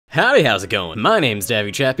Howdy, how's it going? My name's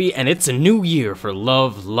Davvy Chappie, and it's a new year for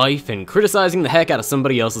love, life, and criticizing the heck out of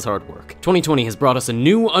somebody else's hard work. 2020 has brought us a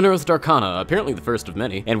new Unearthed Arcana, apparently the first of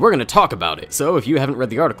many, and we're gonna talk about it. So if you haven't read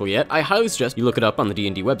the article yet, I highly suggest you look it up on the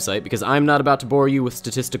D&D website, because I'm not about to bore you with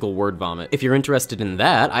statistical word vomit. If you're interested in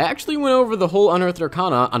that, I actually went over the whole Unearthed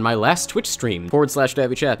Arcana on my last Twitch stream,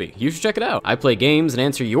 /Davvy Chappie. You should check it out. I play games and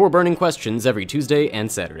answer your burning questions every Tuesday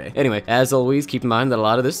and Saturday. Anyway, as always, keep in mind that a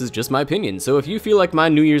lot of this is just my opinion, so if you feel like my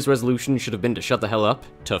New Year's resolution should have been to shut the hell up,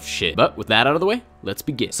 tough shit. But with that out of the way, let's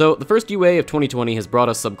begin. So the first UA of 2020 has brought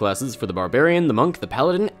us subclasses for the Barbarian, the Monk, the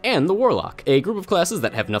Paladin, and the Warlock. A group of classes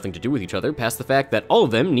that have nothing to do with each other past the fact that all of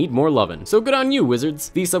them need more lovin'. So good on you, wizards.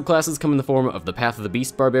 These subclasses come in the form of the Path of the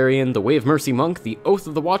Beast Barbarian, the Way of Mercy Monk, the Oath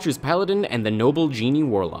of the Watchers Paladin, and the Noble Genie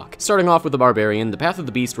Warlock. Starting off with the Barbarian, the Path of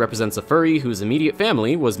the Beast represents a furry whose immediate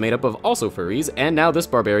family was made up of also furries, and now this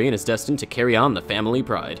Barbarian is destined to carry on the family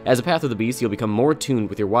pride. As a Path of the Beast, you'll become more tuned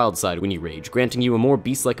with your wild side when you rage, granting you a more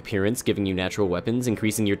beast-like appearance, giving you natural weapons,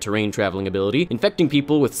 increasing your terrain traveling ability, infecting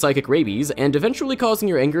people with psychic rabies, and eventually causing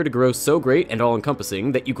your anger to grow so great and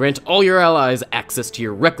all-encompassing that you grant all your allies access to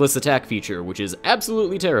your reckless attack feature, which is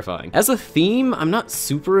absolutely terrifying. As a theme, I'm not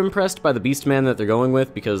super impressed by the Beastman that they're going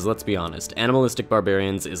with, because let's be honest, animalistic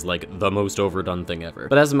barbarians is like the most overdone thing ever.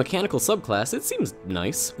 But as a mechanical subclass, it seems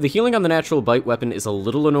nice. The healing on the natural bite weapon is a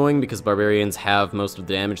little annoying because barbarians have most of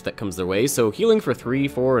the damage that comes their way, so healing for 3,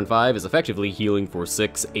 4, and 5 is effectively healing for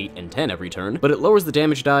 6, 8, and 10 every turn, but it lowers the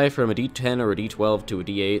damage die from a d10 or a d12 to a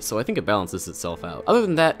d8, so I think it balances itself out. Other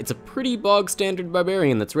than that, it's a pretty bog-standard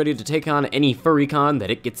barbarian that's ready to take on any furry con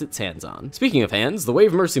that it gets its hands on. Speaking of hands, the Way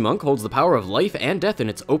of Mercy Monk holds the power of life and death in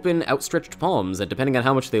its open, outstretched palms, and depending on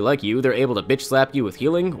how much they like you, they're able to bitch slap you with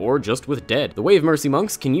healing, or just with dead. The Way of Mercy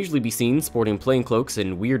Monks can usually be seen sporting plain cloaks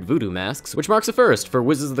and weird voodoo masks, which marks a first for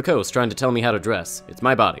Wizards of the Coast trying to tell me how to dress. It's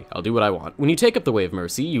my body, I'll do what I want. When you take up the Way of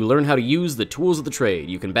Mercy, you learn how to use the tools of the trade.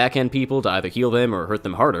 You can backhand people to either heal them or hurt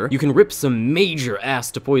them harder, you can rip some major ass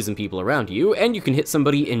to poison people around you, and you can hit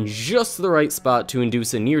somebody in just the right spot to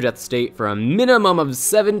induce a near-death state for a minimum of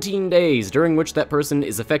 17 days, during which that person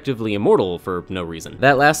is effectively immortal for no reason.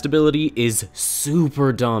 That last ability is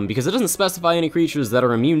super dumb, because it doesn't specify any creatures that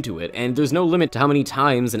are immune to it, and there's no limit to how many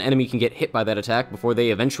times an enemy can get hit by that attack before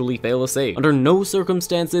they eventually fail a save. Under no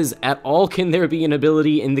circumstances at all can there be an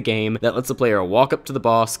ability in the game that lets a player walk up to the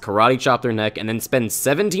boss, karate chop their neck, and then spend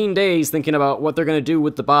 17 days thinking about what they're gonna do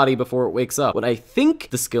with the body before it wakes up. What I think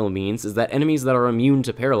the skill means is that enemies that are immune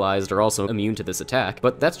to paralyzed are also immune to this attack,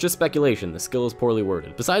 but that's just speculation. The skill is poorly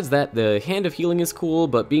worded. Besides that, the Hand of Healing is cool,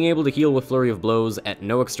 but being able to heal with Flurry of Blows at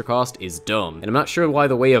no extra cost is dumb, and I'm not sure why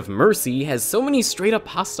the Way of Mercy has so many straight-up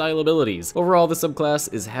hostile abilities. Overall, the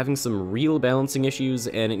subclass is having some real balancing issues,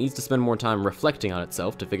 and it needs to spend more time reflecting on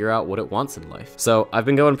itself to figure out what it wants in life. So, I've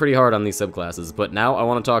been going pretty hard on these subclasses, but now I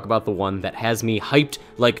want to talk about the one that has me hyped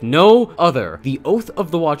like no other. The Oath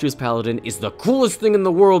of the Watchers Paladin is the coolest thing in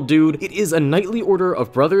the world, dude. It is a knightly order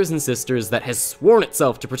of brothers and sisters that has sworn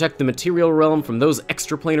itself to protect the material realm from those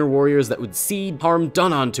extraplanar warriors that would see harm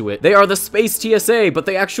done onto it. They are the space TSA, but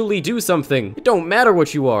they actually do something. It don't matter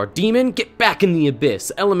what you are. Demon, get back in the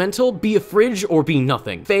abyss. Elemental, be a fridge or be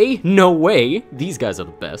nothing. Fae, no way. These guys are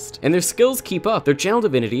the best. And their skills keep up. Their channel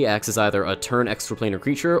divinity acts as either a turn extraplanar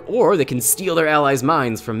creature, or they can steal their allies'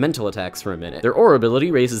 minds from mental attacks for a minute. Their aura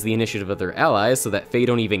ability raises the initiative of their allies so that Fae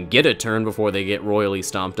don't even get a turn before they get royally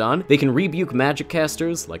stomped on. They can rebuke magic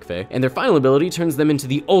casters, like Fae, and their final ability turns them into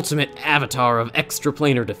the ultimate avatar of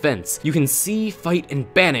extraplanar defense. You can see, fight,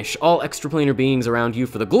 and banish all extraplanar beings around you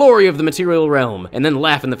for the glory of the material realm, and then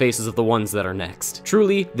laugh in the faces of the ones that are next.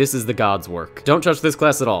 Truly, this is the God's work. Don't touch this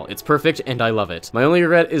class at all. It's perfect, and I love it. My only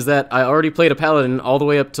regret is that I already played a Paladin all the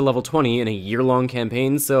way up to level 20 in a year-long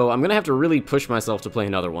campaign, so I'm gonna have to really push myself to play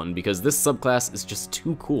another one, because this subclass is just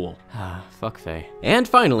too cool. Fuck Fae. And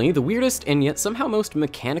finally, the weirdest and yet somehow most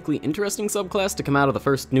mechanically interesting subclass to come out of the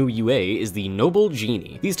first new UA is the Noble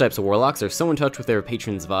Genie. These types of warlocks are so in touch with their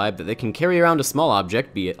patron's vibe that they can carry around a small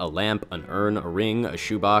object, be it a lamp, an urn, a ring, a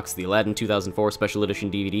shoebox, the Aladdin 2004 Special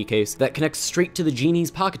Edition DVD case, that connects straight to the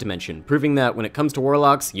genie's pocket dimension, proving that when it comes to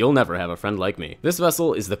warlocks, you'll never have a friend like me. This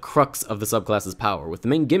vessel is the crux of the subclass's power, with the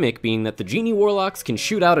main gimmick being that the genie warlocks can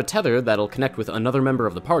shoot out a tether that'll connect with another member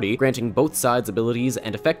of the party, granting both sides abilities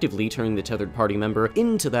and effectively turns turning the tethered party member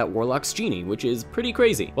into that Warlock's genie, which is pretty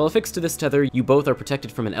crazy. While affixed to this tether, you both are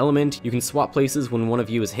protected from an element. You can swap places when one of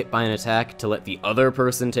you is hit by an attack to let the other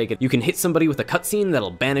person take it. You can hit somebody with a cutscene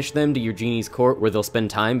that'll banish them to your genie's court, where they'll spend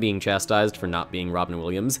time being chastised for not being Robin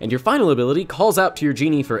Williams. And your final ability calls out to your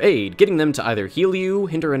genie for aid, getting them to either heal you,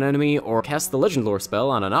 hinder an enemy, or cast the Legend Lore spell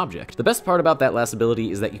on an object. The best part about that last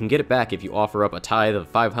ability is that you can get it back if you offer up a tithe of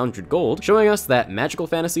 500 gold, showing us that magical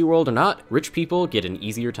fantasy world or not, rich people get an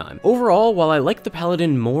easier time. Overall, while I like the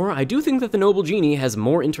Paladin more, I do think that the Noble Genie has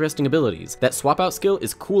more interesting abilities. That swap out skill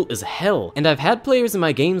is cool as hell, and I've had players in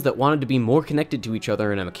my games that wanted to be more connected to each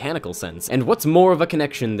other in a mechanical sense, and what's more of a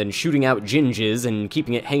connection than shooting out Ginges and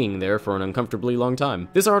keeping it hanging there for an uncomfortably long time.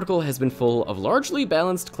 This article has been full of largely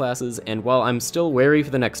balanced classes, and while I'm still wary for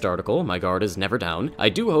the next article, my guard is never down, I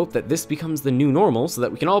do hope that this becomes the new normal so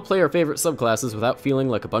that we can all play our favorite subclasses without feeling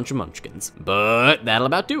like a bunch of munchkins. But that'll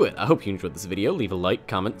about do it. I hope you enjoyed this video. Leave a like,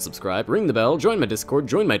 comment, subscribe, ring the bell, join my Discord,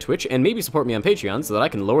 join my Twitch, and maybe support me on Patreon so that I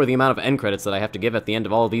can lower the amount of end credits that I have to give at the end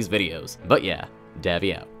of all of these videos. But yeah,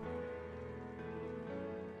 Davvy out.